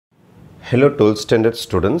Hello 12th standard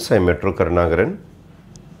students, I am Metro Karnagaran.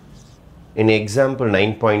 In example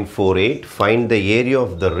 9.48, find the area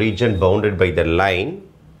of the region bounded by the line,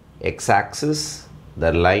 x-axis,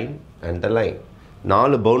 the line and the line.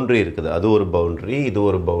 4 boundary இருக்குது. அது ஒரு boundary, இது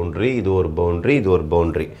ஒரு boundary, இது ஒரு boundary, இது ஒரு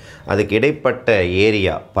boundary. அதுக்கு இடைப்பட்ட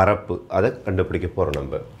ஏரியா பரப்பு அதை கண்டுபிடிக்க போறோம்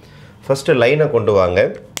நம்ம. First லைனை கொண்டு வாங்க.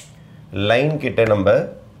 லைன் கிட்ட நம்ம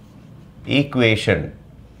equation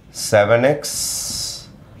 7x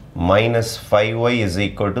minus 5y is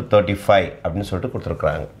equal to 35 அப்படின்னு சொல்லிட்டு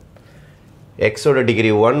கொடுத்துருக்குறாங்க. x ஓட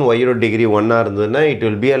டிகிரி 1, y ஓட டிகிரி 1 இருந்ததுன்னா it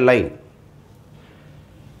will be a line.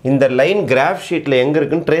 இந்த லைன் கிராஃப் ஷீட்டில் எங்கே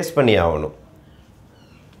இருக்குன்னு ட்ரேஸ் பண்ணி ஆகணும்.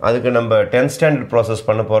 அதுக்கு நம்ம 10th standard process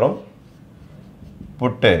பண்ண போகிறோம்.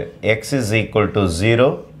 புட்டு x is equal to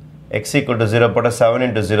 0, x equal to 0 போட்டால் 7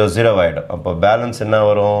 into 0, 0 ஆகிடும். அப்போ பேலன்ஸ் என்ன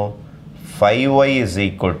வரும்? 5y is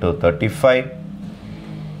equal to 35,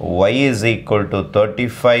 y is equal to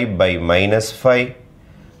 35 by minus 5,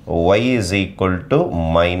 y is equal to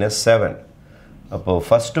minus 7. அப்போ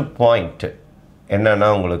first point என்னன்னா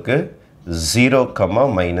உங்களுக்கு 0,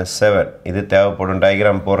 minus 7. இது தேவைப்படும்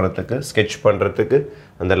டயக்ராம் போடுறதுக்கு, sketch பண்ணுறதுக்கு,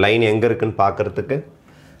 அந்த லைன் எங்கே இருக்குன்னு பார்க்குறதுக்கு.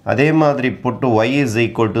 அதே மாதிரி புட்டு y is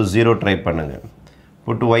equal to 0 try பண்ணுங்க.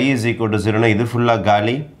 புட்டு y is equal to 0னா இது ஃபுல்லாக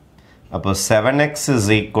காலி. அப்போ 7x is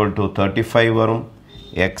equal to 35 வரும்.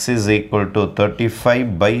 x is equal to 35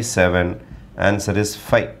 by 7. Answer is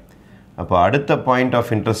 5. அப்போ அடுத்த பாயிண்ட்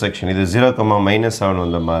ஆஃப் இன்டர்செக்ஷன் இது 0, minus 7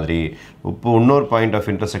 வந்த மாதிரி இப்போ இன்னொரு பாயிண்ட் ஆஃப்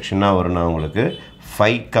இன்டர்செக்ஷனாக வரும்னா உங்களுக்கு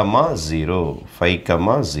 5, 0.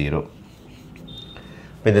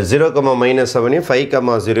 இப்போ இந்த 0, minus 7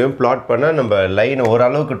 5, 0 பிளாட் பண்ணால் நம்ம லைன்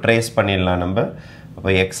ஓரளவுக்கு ட்ரேஸ் பண்ணிடலாம் நம்ம. அப்போ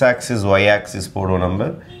x axis y axis போடுவோம்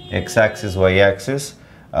நம்ம. x axis y axis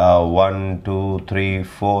 1 2 3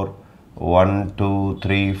 4 1 2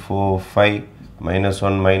 3 4 5 minus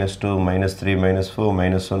 1 minus 2 minus 3 minus 4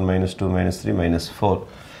 minus 1 minus 2 minus 3 minus 4.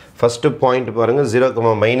 First point பாருங்க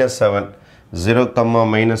 0, minus 7. 0,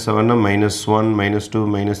 minus 7 minus 1 minus 2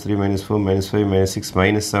 minus 3 minus 4 minus 5 minus 6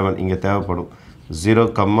 minus 7 இங்கே தேவைப்படும். 0,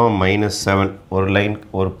 minus 7 ஒரு லைன்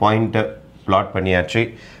ஒரு பாயிண்ட்டை பிளாட் பண்ணியாச்சு.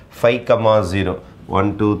 5, 0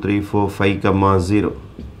 1 2 3 4 5, 0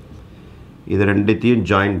 இது ரெண்டுத்தையும்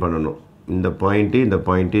ஜாயின் பண்ணணும். இந்த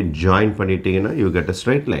பாயிண்ட்டு ஜாயின் பண்ணிட்டீங்கன்னா you get a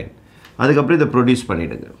straight line. அதுக்கப்புறம் இதை ப்ரொடியூஸ்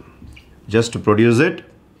பண்ணிவிடுங்க. Just produce it.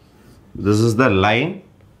 This is the line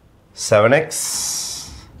 7x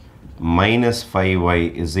minus 5y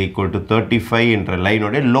is equal to 35 என்ற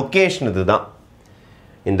லைனோடைய லொக்கேஷன் இது தான்.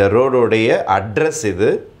 இந்த ரோடோடைய அட்ரஸ் இது.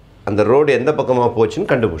 அந்த ரோடு எந்த பக்கமாக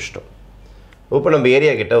போச்சுன்னு கண்டுபிடிச்சிட்டோம். இப்போ நம்ம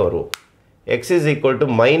ஏரியா கிட்ட வருவோம். x is equal to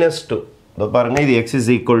minus 2. இப்போ பாருங்கள் இது x is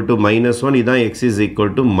equal to minus 1, இதுதான் x is equal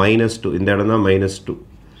to minus 2. இந்த இடம் தான் minus 2.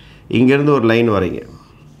 இங்கேருந்து ஒரு line வரைங்க.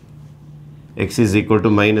 x is equal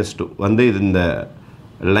to minus 2 வந்து இது இந்த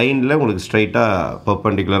லைனில் உங்களுக்கு ஸ்ட்ரைட்டாக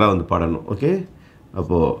பர்பண்டிகுலராக வந்து படணும். ஓகே,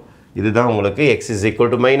 அப்போது இதுதான் உங்களுக்கு x is equal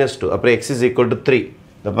to minus 2. அப்புறம் x is equal to 3.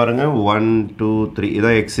 இதை பாருங்கள் 1 2 3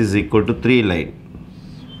 இதான் x is equal to 3 line.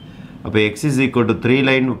 அப்போ x is equal to 3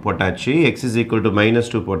 line போட்டாச்சு, x is equal to minus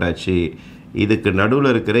 2 போட்டாச்சு. இதுக்கு நடுவில்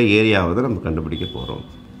இருக்கிற ஏரியாவை தான் நம்ம கண்டுபிடிக்க போகிறோம்.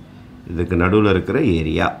 இதுக்கு நடுவில் இருக்கிற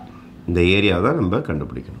ஏரியா, இந்த ஏரியாவை தான் நம்ம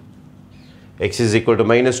கண்டுபிடிக்கணும். x is equal to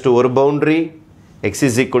minus 2 ஒரு boundary, x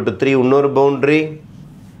is equal to 3 இன்னொரு பவுண்ட்ரி,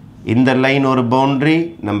 இந்த லைன் ஒரு பவுண்ட்ரி,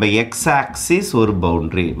 நம்ம x axis ஒரு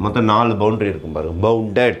பவுண்ட்ரி, மொத்தம் 4 பவுண்ட்ரி இருக்கும் பாருங்க.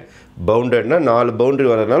 பவுண்டட்னா 4 பவுண்ட்ரி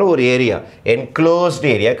வரதுனால ஒரு ஏரியா, என்க்ளோஸ்டு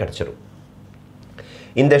ஏரியா கிடச்சிரும்.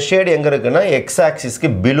 இந்த ஷேடு எங்கே இருக்குன்னா x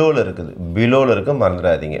ஆக்சிஸ்க்கு பிலோவில் இருக்குது. பிலோவில் இருக்க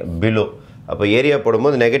மறந்துடாதீங்க, பிலோ. அப்போ ஏரியா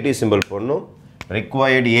போடும்போது நெகட்டிவ் சிம்பிள் போடணும்.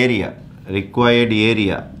 Required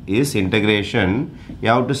area is integration. You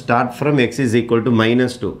have to start from x is equal to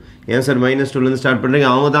minus 2. ஏன் சார் minus 2லேருந்து ஸ்டார்ட் பண்ணுறீங்க?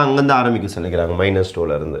 அவங்க தான் அங்கேருந்து ஆரம்பிக்க சொல்லிக்கிறாங்க minus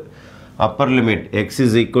 2லேருந்து. Upper limit x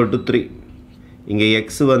is equal to 3. இங்கே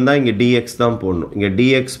x வந்தால் இங்கே dx தான் போடணும். இங்கே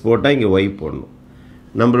dx போட்டால் இங்கே y போடணும்.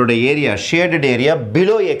 நம்மளோட area shaded area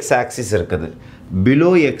below X axis இருக்குது.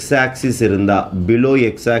 பிலோ எக்ஸ் ஆக்சிஸ்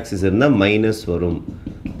இருந்தால் மைனஸ் வரும்.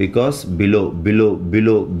 பிகாஸ் பிலோ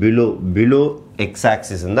எக்ஸ்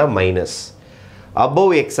ஆக்சிஸ் இருந்தால் மைனஸ்,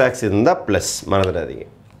 அபோவ் எக்ஸ் ஆக்சிஸ் இருந்தால் ப்ளஸ், மறந்துடாதீங்க.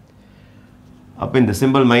 அப்போ இந்த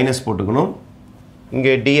சிம்பிள் மைனஸ் போட்டுக்கணும்.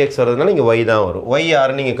 இங்கே dx வர்றதுனால இங்கே y தான் வரும். y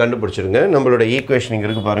யாருன்னு நீங்கள் கண்டுபிடிச்சிருங்க. நம்மளோட ஈக்குவேஷன் இங்கே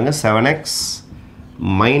இருக்குது பாருங்கள். 7x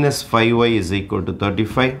minus 5y is equal to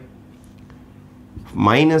 35.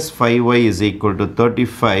 minus 5y is equal to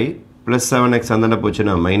 35 plus 7x அந்தாண்ட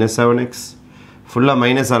போச்சுன்னா minus 7x. ஃபுல்லாக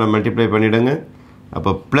மைனஸ் ஆல மல்டிப்ளை பண்ணிவிடுங்க.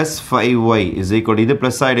 அப்போ plus 5y is equal to இது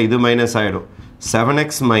ப்ளஸ் ஆகிடும், இது மைனஸ் ஆகிடும். 7x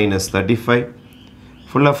minus 35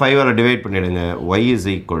 ஃபுல்லாக 5ஆல் டிவைட் பண்ணிவிடுங்க. y is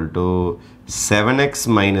equal to 7x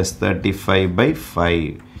minus 35 by 5.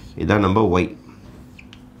 இதான் நம்ம y.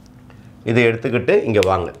 இதை எடுத்துக்கிட்டு இங்கே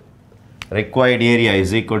வாங்க. required area is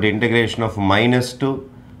equal to integration of -2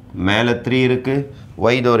 மேலே 3 இருக்கு,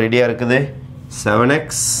 y இதோ ரெடியாக இருக்குது, 7x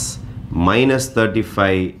minus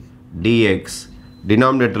 35 dx,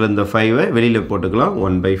 டினாமினேட்டரில் இந்த 5 வெளியில் போட்டுக்கலாம்,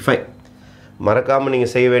 1/5. மறக்காமல்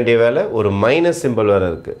நீங்கள் செய்ய வேண்டிய வேலை, ஒரு மைனஸ் சிம்பிள் வேறு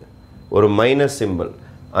இருக்குது, ஒரு மைனஸ் சிம்பிள்,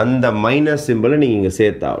 அந்த மைனஸ் சிம்பிளை நீங்கள் இங்கே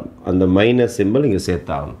சேர்த்தாகணும், அந்த மைனஸ் சிம்பிள் இங்கே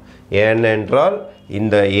சேர்த்தாகணும். ஏனென்றால்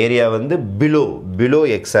இந்த ஏரியா வந்து பிலோ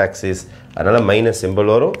எக்ஸ் ஆக்சிஸ், அதனால் மைனஸ் சிம்பிள்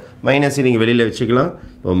வரும். மைனஸை நீங்கள் வெளியில் வச்சுக்கலாம்.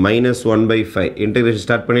 இப்போ -1/5 இன்டெகிரேஷன்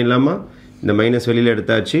ஸ்டார்ட் பண்ணிடலாமா? இந்த மைனஸ் வெளியில்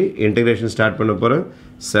எடுத்தாச்சு, இன்டெகிரேஷன் ஸ்டார்ட் பண்ண போகிறேன்.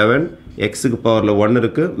 7 எக்ஸுக்கு பவரில் 1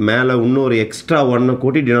 இருக்குது, மேலே இன்னொரு எக்ஸ்ட்ரா 1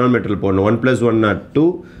 கூட்டி டினாமினேட்டரில் போடணும். 1 + 1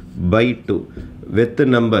 2/2 வித்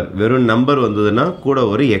நம்பர், வெறும் நம்பர் வந்ததுன்னா கூட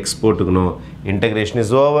ஒரு எக்ஸ் போட்டுக்கணும். Integration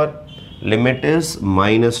is over. Limit is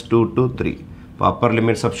 -2 to 3. இப்போ அப்பர்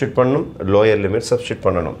லிமிட் சப்ஸ்டிட் பண்ணணும், லோயர் லிமிட் சப்ஸ்டிட்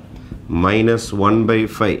பண்ணணும்.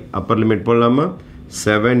 -1/5 அப்பர் லிமிட் போடலாமா?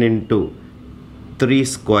 7 into 3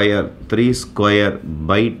 square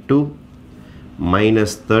by 2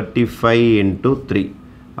 minus 35 into 3.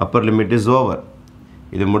 Upper limit is over.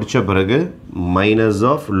 இது முடித்த பிறகு மைனஸ்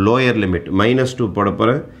ஆஃப் லோயர் லிமிட் -2 போட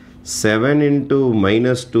போகிறேன். 7 into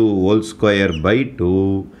 -2 whole square by 2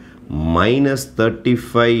 minus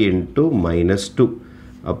 35 into -2.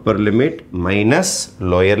 Upper limit minus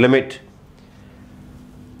lower limit.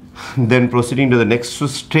 Then proceeding to the next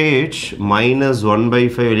stage,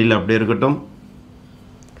 -1/5 வெளியில் அப்படியே இருக்கட்டும்.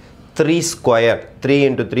 3 square, 3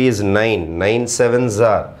 into 3 is 9, 9 7s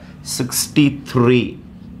are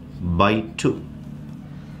 63/2.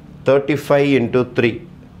 35 into 3,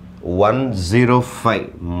 105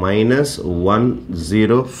 minus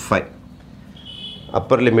 105.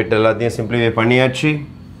 upper limit எல்லாத்தையும் simplify பண்ணியாச்சு.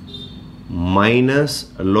 minus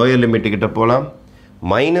lower limit கிட்ட போலாம்.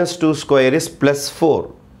 -2 square is +4.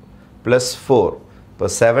 இப்போ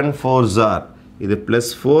 7 4s are, இது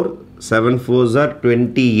 +4, 7 4s are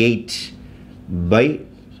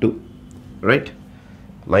 28/2, right?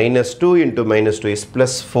 -2 into -2 is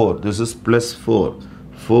 +4. This is +4.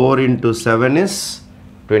 4 into 7 is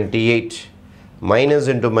 28. Minus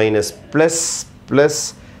into minus plus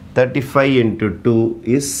 35 into 2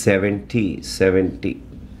 is 70.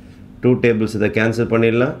 2 tables இதை cancel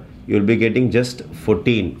பண்ணிடலாம். You will be getting just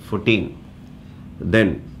 14. Then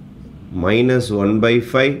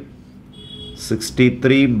 -1/5,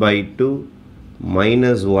 63/2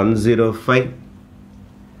 minus 105.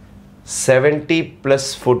 70 plus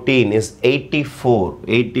 14 is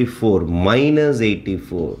 84 minus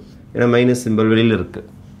 84. ஏன்னா minus simple வெளியில் இருக்குது.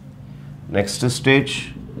 Next stage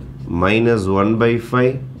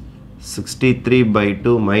 -1/5,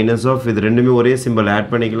 63/2 minus of, இது ரெண்டுமே ஒரே simple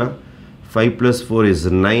add பண்ணிக்கலாம். 5 plus 4 is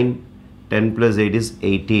 9, 10 plus 8 is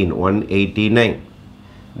 18, 189.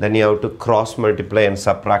 Then you have to cross multiply and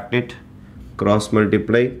subtract it. Cross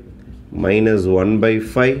multiply,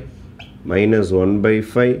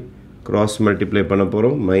 -1/5 cross multiply பண்ண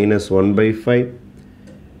போகிறோம். -1/5,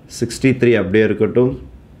 63 அப்படியே இருக்கட்டும்.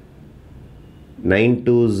 9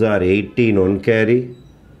 2s are 18, 1 carry,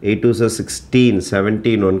 8 2s are 16,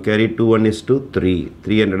 17, 1 carry, 2 1 is 2, 3,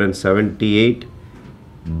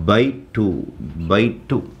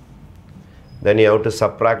 378/2. Then you have to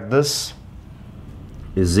subtract this,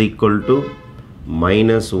 is equal to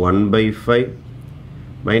 -1/5.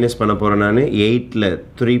 minus பண்ண போகிறேன் நான். 8ல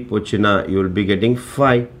 3 போச்சுன்னா you will be getting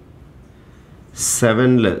 5.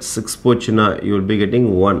 7ல 6 போச்சுன்னா you will be getting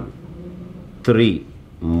 1. 3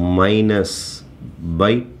 minus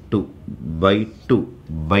by 2.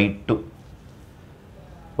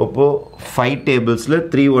 இப்போ 5 டேபிள்ஸில்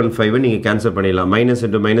 3 1 5 நீங்கள் கேன்சல் பண்ணிடலாம். மைனஸ்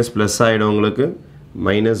இன்ட்டு மைனஸ் ப்ளஸ் ஆகிடும் உங்களுக்கு.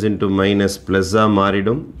 மைனஸ் இன்ட்டு மைனஸ் ப்ளஸ்ஸாக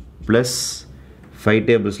மாறிடும். ப்ளஸ் 5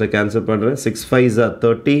 டேபிள்ஸில் கேன்சல் பண்ணுறேன். 6 5s are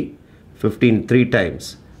 30, 15 3 times.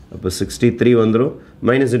 அப்போ 63 வந்துடும்.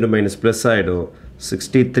 மைனஸ் இன்ட்டு மைனஸ் ப்ளஸ் ஆகிடும்.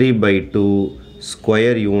 63/2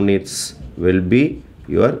 square units will be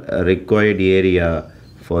your required area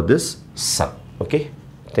for this sum. Okay,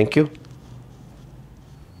 thank you.